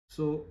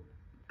So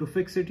to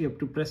fix it, you have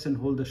to press and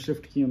hold the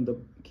shift key on the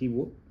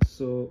keyboard.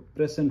 So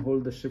press and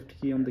hold the shift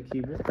key on the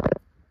keyboard,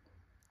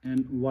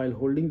 and while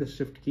holding the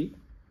shift key,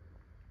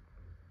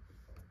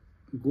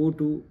 go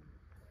to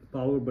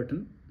power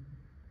button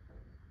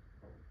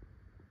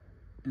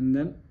and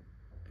then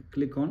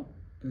click on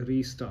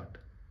restart.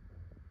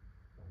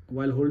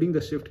 While holding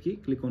the shift key,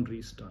 click on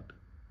restart.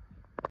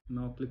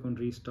 Now click on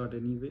restart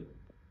anyway.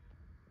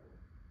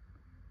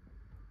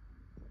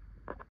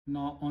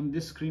 Now on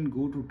this screen,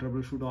 go to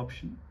troubleshoot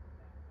option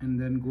and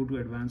then go to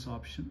advanced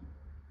option.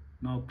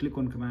 Now click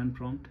on command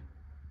prompt.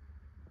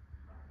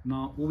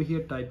 Now over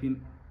here type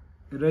in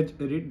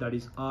regedit, that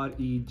is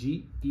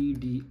REGEDIT.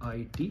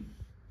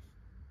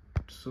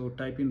 So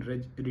type in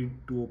regedit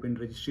to open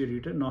registry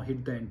editor. Now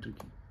hit the enter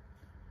key.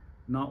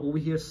 Now over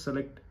here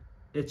select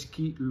H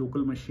key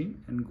local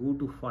machine and go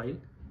to file.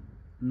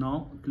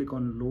 Now click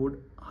on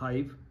load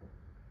Hive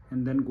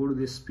and then go to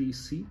this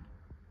PC,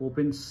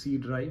 open C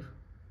drive.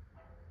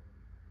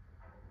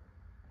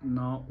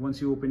 Now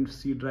once you open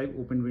C drive,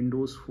 open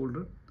Windows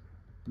folder.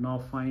 Now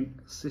find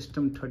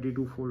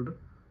system32 folder,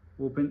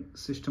 open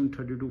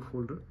system32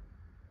 folder.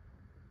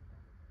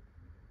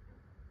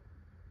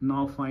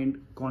 Now find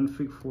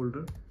config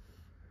folder,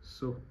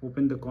 so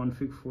open the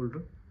config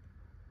folder.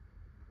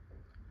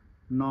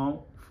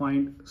 Now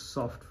find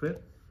software,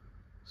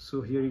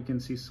 so here you can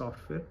see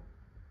software,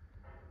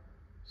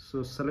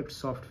 so select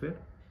software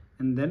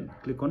and then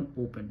click on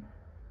open.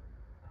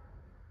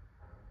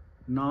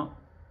 Now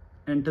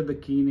enter the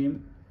key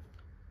name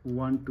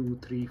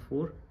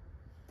 1234.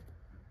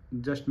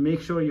 Just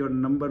make sure your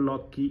number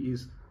lock key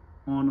is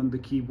on the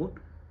keyboard.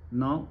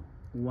 Now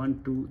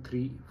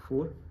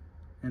 1234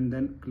 and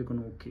then click on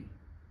OK.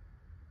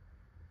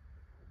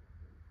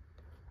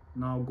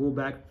 Now go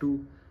back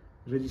to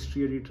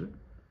registry editor.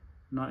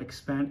 Now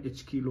expand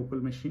H key local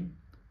machine.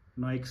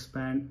 Now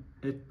expand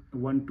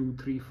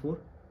 1234.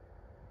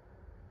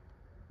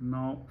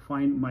 Now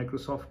find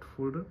Microsoft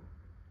folder.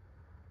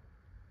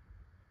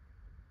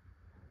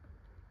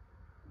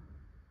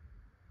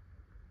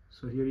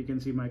 So here you can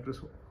see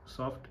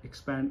Microsoft,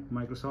 expand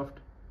Microsoft.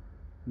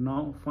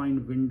 Now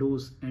find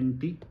Windows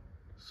NT.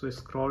 So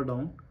scroll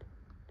down.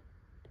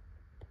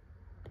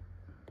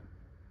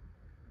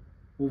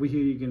 Over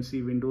here you can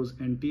see Windows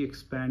NT,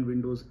 expand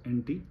Windows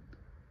NT.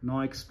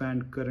 Now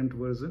expand current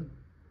version.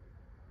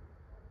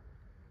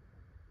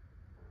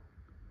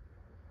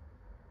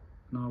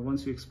 Now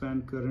once you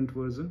expand current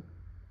version,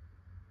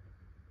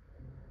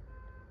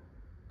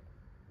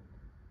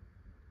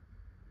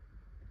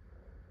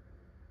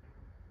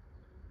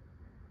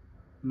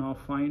 now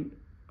find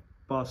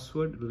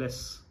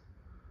passwordless.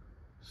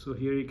 So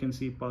here you can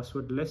see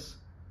passwordless,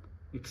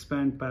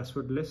 expand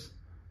passwordless.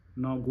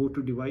 Now go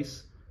to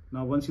device.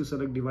 Now once you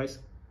select device,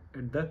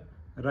 at the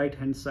right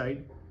hand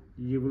side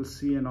you will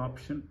see an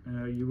option,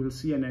 you will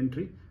see an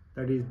entry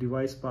that is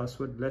device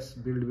passwordless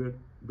build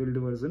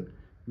version.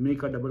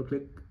 Make a double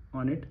click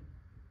on it,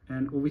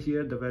 and over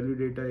here the value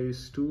data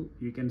is 2.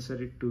 You can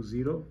set it to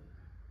 0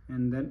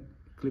 and then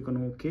click on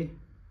OK.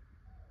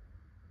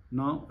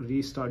 Now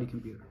restart your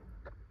computer.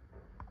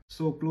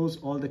 So close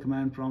all the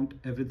command prompt,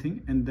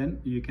 everything, and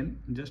then you can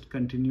just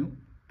continue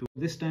to.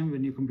 This time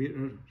when your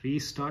computer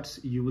restarts,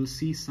 you will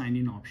see sign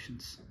in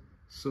options.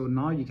 So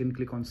now you can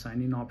click on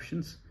sign in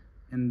options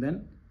and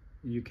then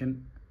you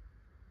can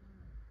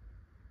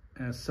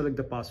select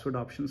the password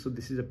option. So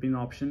this is a pin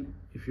option.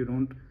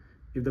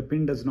 If the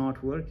pin does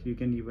not work, you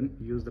can even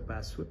use the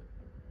password.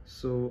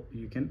 So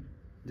you can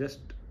just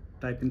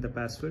type in the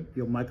password,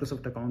 your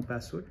Microsoft account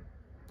password,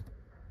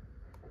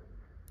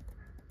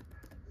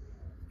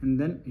 and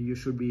then you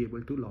should be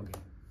able to log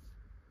in.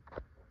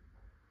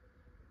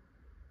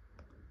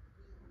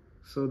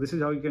 So this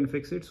is how you can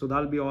fix it. So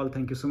that'll be all.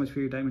 Thank you so much for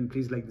your time, and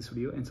please like this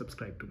video and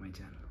subscribe to my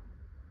channel.